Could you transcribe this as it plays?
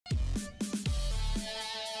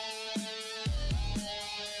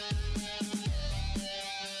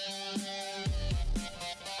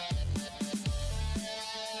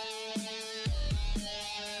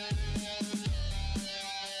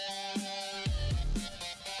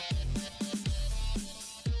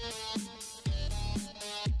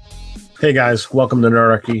Hey guys, welcome to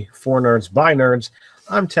Nerdarchy, for nerds by nerds.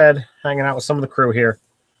 I'm Ted, hanging out with some of the crew here.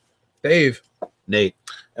 Dave. Nate.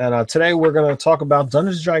 And today we're going to talk about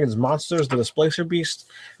Dungeons & Dragons Monsters, the Displacer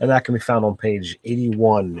Beast, and that can be found on page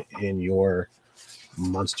 81 in your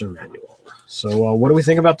monster manual. So what do we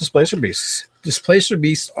think about Displacer Beasts? Displacer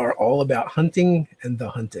Beasts are all about hunting and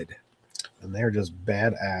the hunted. And they're just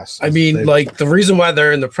badass. I mean, like, the reason why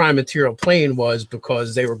they're in the prime material plane was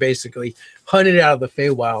because they were basically hunted out of the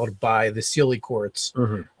Feywild by the Sealy courts.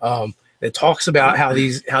 Mm-hmm. It talks about how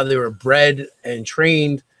they were bred and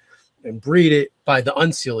trained and breeded by the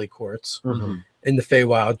Unseelie courts in the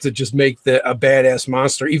Feywild to just make a badass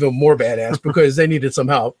monster even more badass because they needed some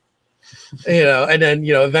help. And then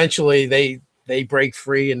eventually they break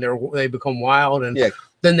free and they become wild and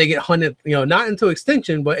then they get hunted, not into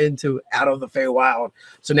extinction, but into out of the Feywild.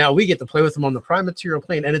 So now we get to play with them on the prime material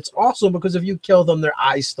plane. And it's awesome because if you kill them, their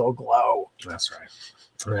eyes still glow. That's right.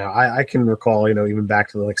 Yeah, I can recall, even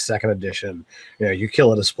back to the second edition, you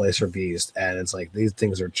kill a Displacer Beast and it's like these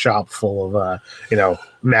things are chock full of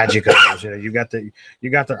magic items. You got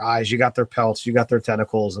their eyes, you got their pelts, you got their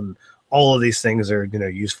tentacles, and all of these things are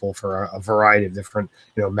useful for a variety of different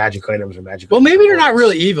magic items or magic. Well, maybe they're not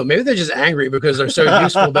really evil. Maybe they're just angry because they're so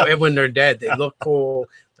useful that when they're dead, they look cool,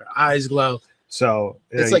 their eyes glow. So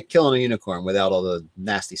it's like killing a unicorn without all the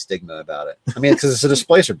nasty stigma about it. I mean, because it's a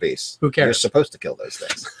Displacer Beast. Who cares? You're supposed to kill those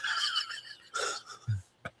things.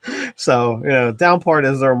 So down part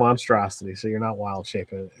is their monstrosity, so you're not wild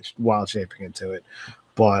shaping into it.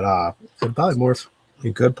 But good polymorph.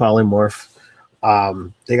 You could polymorph.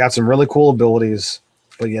 They got some really cool abilities,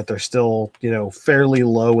 but yet they're still fairly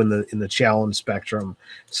low in the challenge spectrum,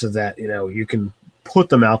 so that you can put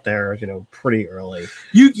them out there pretty early.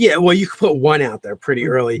 You can put one out there pretty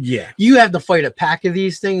early. Yeah, you have to fight a pack of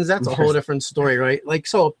these things. That's a whole different story, right? Like,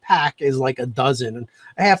 so a pack is like a dozen,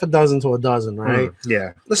 a half a dozen to a dozen, right?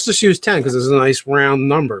 Yeah, let's just use 10 because it's a nice round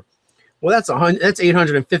number. Well, that's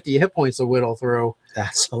 850 hit points to whittle through.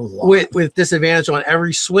 That's a lot with disadvantage on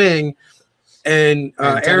every swing. And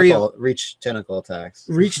reach tentacle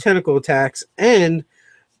attacks, and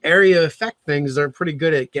area effect things. They're pretty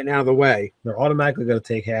good at getting out of the way. They're automatically going to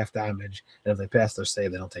take half damage, and if they pass their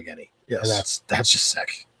save, they don't take any. Yes, and that's just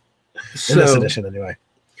sick. In this edition, anyway.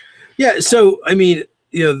 Yeah. So I mean,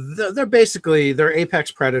 they're basically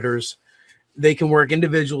apex predators. They can work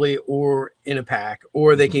individually or in a pack,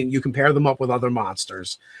 or you can pair them up with other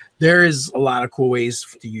monsters. There is a lot of cool ways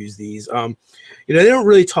to use these. They don't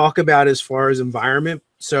really talk about as far as environment.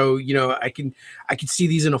 So, I can see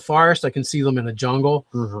these in a forest. I can see them in a jungle.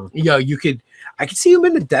 I could see them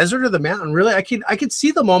in the desert or the mountain. Really, I could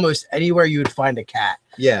see them almost anywhere you would find a cat.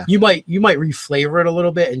 Yeah. You might reflavor it a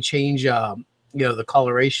little bit and change, the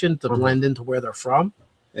coloration to blend into where they're from.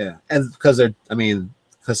 Yeah. And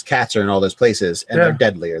because cats are in all those places and they're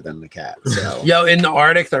deadlier than the cat. So in the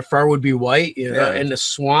Arctic, their fur would be white. In the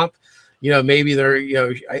swamp, maybe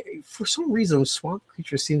they're for some reason swamp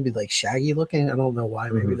creatures seem to be like shaggy looking. I don't know why.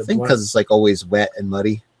 Maybe I think because it's like always wet and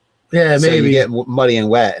muddy. Yeah, so maybe you get muddy and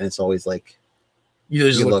wet, and it's always like you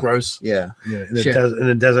just look gross. Yeah. In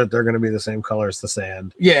the desert, they're going to be the same color as the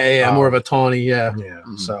sand. Yeah, more of a tawny. Yeah.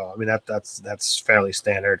 So I mean that's fairly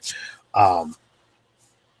standard. But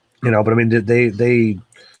I mean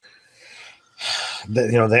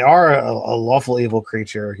they are a lawful evil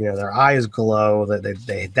creature. Their eyes glow.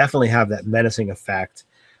 They definitely have that menacing effect.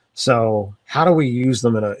 So how do we use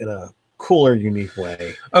them in a cooler, unique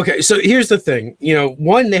way? Okay, so here's the thing.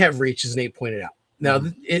 One, they have reach, as Nate pointed out. Now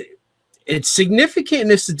it's significant in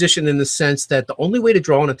this edition in the sense that the only way to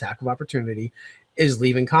draw an attack of opportunity is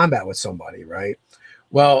leaving combat with somebody, right?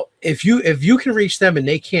 Well, if you can reach them and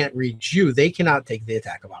they can't reach you, they cannot take the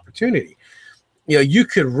attack of opportunity. You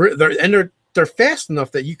could they're fast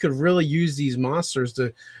enough that you could really use these monsters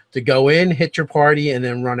to go in, hit your party, and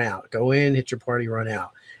then run out. Go in, hit your party, run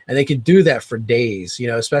out. And they can do that for days,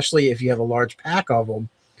 especially if you have a large pack of them.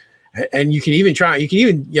 And you can even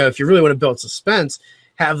if you really want to build suspense,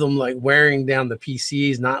 have them like wearing down the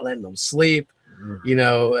PCs, not letting them sleep, jumping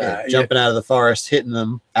out of the forest, hitting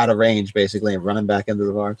them out of range, basically, and running back into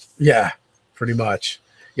the forest. Yeah, pretty much.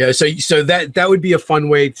 Yeah, so that would be a fun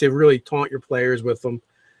way to really taunt your players with them.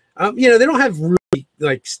 They don't have really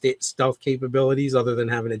like stealth capabilities other than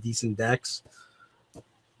having a decent dex,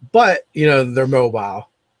 but they're mobile,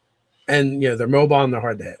 and they're mobile and they're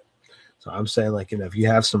hard to hit. So I'm saying if you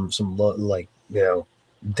have some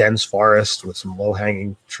dense forest with some low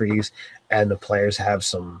hanging trees, and the players have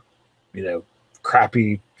some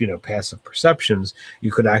crappy passive perceptions,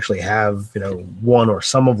 you could actually have one or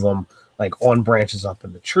some of them like on branches up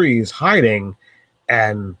in the trees hiding,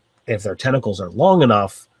 and if their tentacles are long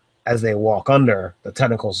enough, as they walk under, the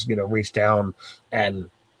tentacles, reach down and,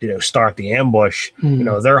 start the ambush.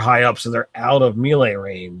 They're high up, so they're out of melee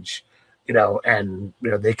range, and,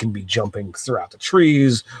 they can be jumping throughout the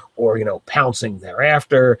trees or, pouncing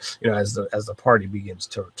thereafter, as the party begins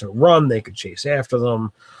to run, they could chase after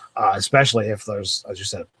them. Especially if there's, as you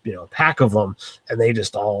said, a pack of them, and they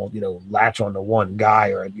just all, latch onto one guy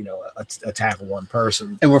or, attack one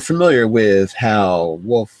person. And we're familiar with how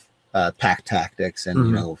wolf pack tactics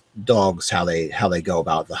and dogs how they go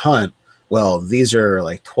about the hunt. Well, these are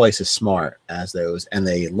like twice as smart as those, and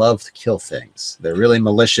they love to kill things. They're really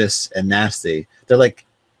malicious and nasty. They're like,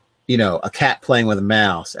 a cat playing with a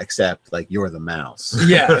mouse, except like you're the mouse.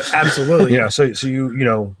 Yeah, absolutely. So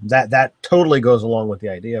that totally goes along with the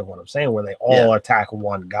idea of what I'm saying, where they all attack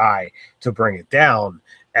one guy to bring it down.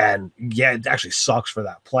 And yeah, it actually sucks for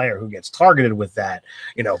that player who gets targeted with that,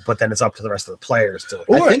 but then it's up to the rest of the players to.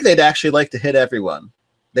 I think they'd actually like to hit everyone.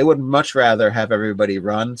 They would much rather have everybody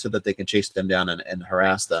run so that they can chase them down and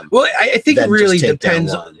harass them. Well, I think it really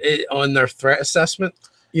depends on their threat assessment.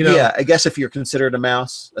 Yeah, I guess if you're considered a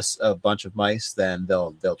mouse, a bunch of mice, then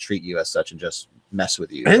they'll treat you as such and just mess with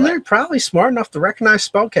you. And they're probably smart enough to recognize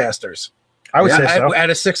spellcasters. I would say so. At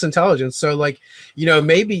a 6 intelligence. So like,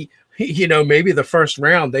 maybe the first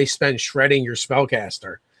round they spend shredding your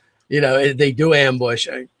spellcaster. They do ambush.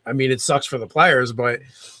 I mean, it sucks for the players, but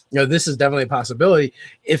this is definitely a possibility.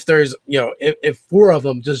 If there's, if 4 of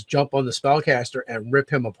them just jump on the spellcaster and rip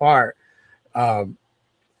him apart, I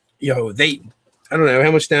don't know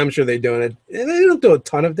how much damage are they doing. They don't do a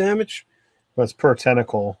ton of damage. But it's per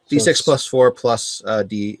tentacle. D6 plus 4 plus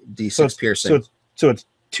D6 piercing. So it's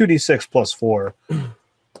 2d6 plus 4.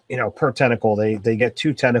 Per tentacle. They get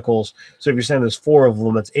 2 tentacles. So if you're saying there's 4 of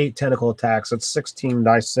them, it's 8 tentacle attacks. That's 16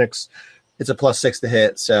 die 6. It's a plus 6 to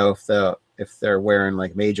hit. So if they're wearing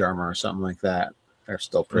like mage armor or something like that, they're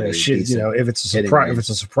still pretty decent. If it's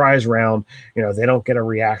a surprise round, they don't get a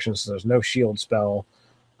reaction, so there's no shield spell.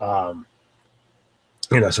 So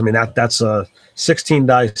I mean that's a 16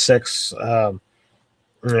 die 6,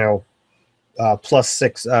 plus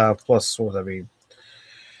 6 plus what would that be?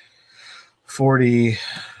 40.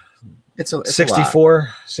 It's 64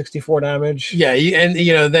 damage.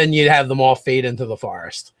 Yeah, then you'd have them all fade into the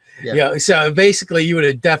forest. Yeah. So basically, you would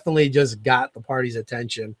have definitely just got the party's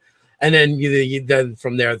attention, and then then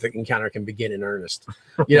from there the encounter can begin in earnest.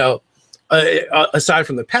 Aside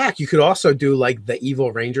from the pack, you could also do like the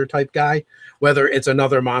evil ranger type guy, whether it's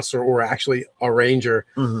another monster or actually a ranger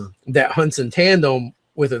that hunts in tandem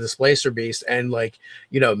with a displacer beast, and like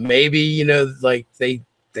maybe like they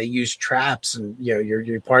use traps, and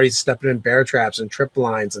your party's stepping in bear traps and trip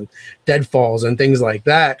lines and deadfalls and things like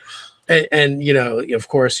that. And of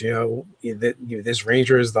course, this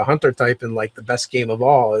ranger is the hunter type, and like the best game of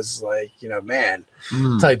all is like man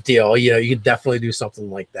type deal. You could definitely do something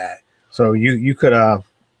like that. So you could I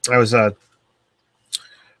was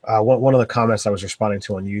one of the comments I was responding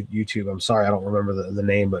to on YouTube. I'm sorry, I don't remember the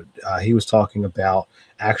name, but he was talking about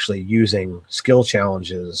actually using skill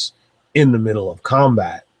challenges in the middle of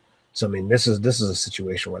combat. So I mean, this is a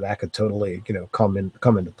situation where that could totally come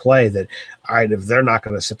into play. That all right, if they're not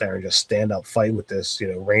going to sit there and just stand up fight with this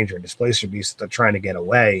ranger and displacer beast that they're trying to get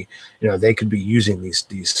away, they could be using these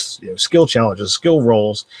skill challenges, skill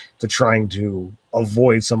rolls to trying to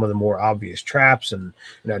avoid some of the more obvious traps, and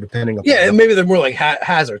depending upon and maybe they're more like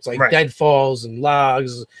hazards, like deadfalls and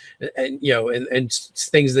logs, and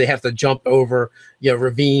things they have to jump over,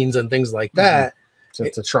 ravines and things like that,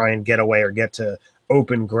 to try and get away or get to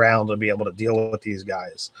open ground to be able to deal with these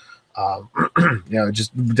guys.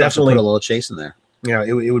 Just definitely put a little chase in there.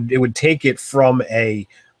 It would take it from I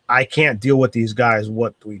can't deal with these guys,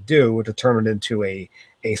 what do we do, to turn it into a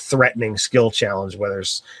threatening skill challenge where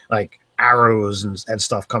there's like arrows and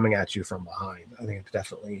stuff coming at you from behind. I think it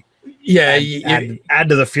definitely add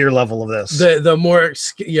to the fear level of this. The more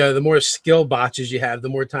the more skill botches you have, the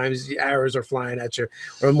more times the arrows are flying at you,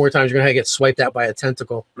 or the more times you're gonna get swiped out by a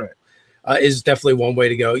tentacle. Right. Is definitely one way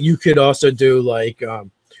to go. You could also do like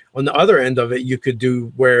on the other end of it, you could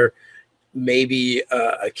do where maybe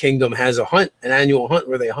a kingdom has an annual hunt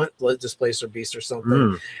where they hunt displacer beast or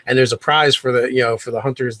something, and there's a prize for the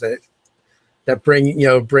hunters that bring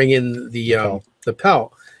in the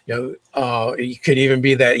pelt. It could even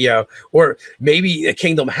be that or maybe a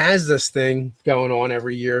kingdom has this thing going on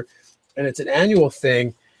every year, and it's an annual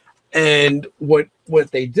thing, and what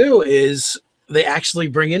they do is they actually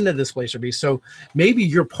bring in the displacer beast. So maybe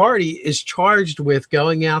your party is charged with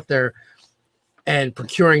going out there and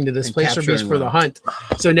procuring the displacer beast for the hunt.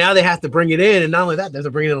 So now they have to bring it in, and not only that, they have to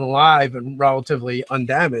bring it in alive and relatively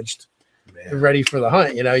undamaged. ready for the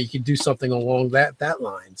hunt. You know, you could do something along that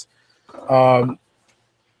lines.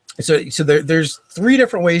 So there's 3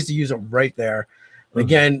 different ways to use them right there.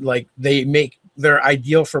 Again, like they're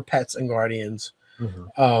ideal for pets and guardians.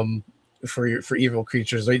 For evil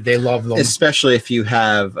creatures, they love them, especially if you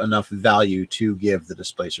have enough value to give the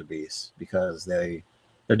Displacer beasts, because they're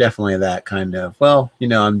definitely that kind of, well, you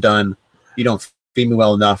know, I'm done. You don't feed me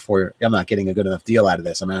well enough, or I'm not getting a good enough deal out of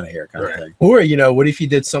this. I'm out of here, kind of thing. Or, you know, what if you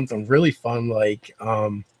did something really fun, like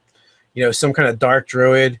you know, some kind of dark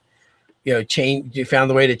druid, you know, you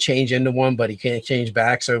found the way to change into one, but he can't change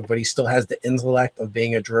back. So, but he still has the intellect of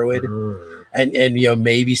being a druid, and you know,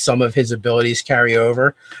 maybe some of his abilities carry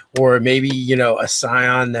over, or maybe, you know, a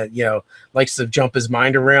scion that, you know, likes to jump his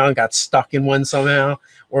mind around, got stuck in one somehow,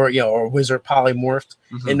 or, you know, or wizard polymorphed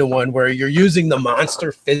into one where you're using the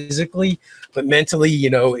monster physically, but mentally,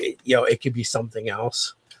 you know, it could be something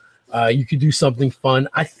else. You could do something fun.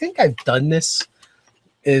 I think I've done this.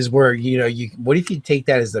 Is where, you know, what if you take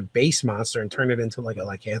that as the base monster and turn it into like a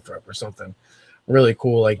lycanthrope or something really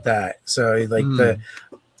cool like that? So like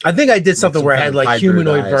I think I did something where I had like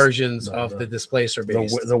humanoid versions of the Displacer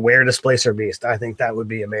beast, the Were Displacer beast. I think that would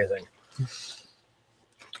be amazing.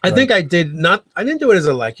 I think I didn't do it as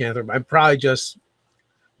a lycanthrope. I probably just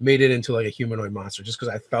made it into like a humanoid monster just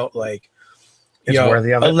because I felt like, you know,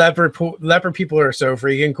 worthy of it. Leopard people are so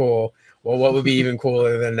freaking cool. Well, what would be even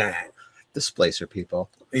cooler than that? Displacer people.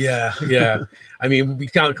 Yeah. I mean, we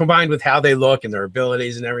combined with how they look and their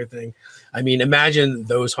abilities and everything. I mean, imagine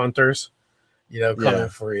those hunters, you know, coming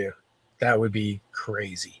for you. That would be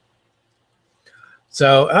crazy.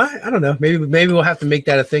 So I don't know. Maybe we'll have to make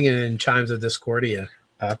that a thing in Chimes of Discordia.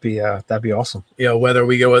 That'd be awesome. You know, whether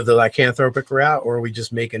we go with the lycanthropic route or we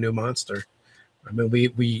just make a new monster. I mean,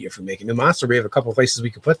 if we make a new monster, we have a couple of places we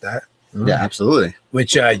could put that. Yeah, absolutely.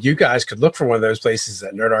 Which you guys could look for one of those places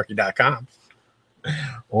at nerdarchy.com.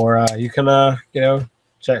 Or you can, you know,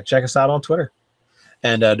 check us out on Twitter.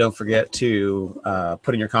 And don't forget to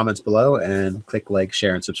put in your comments below and click like,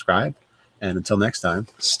 share, and subscribe. And until next time,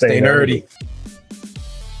 stay nerdy.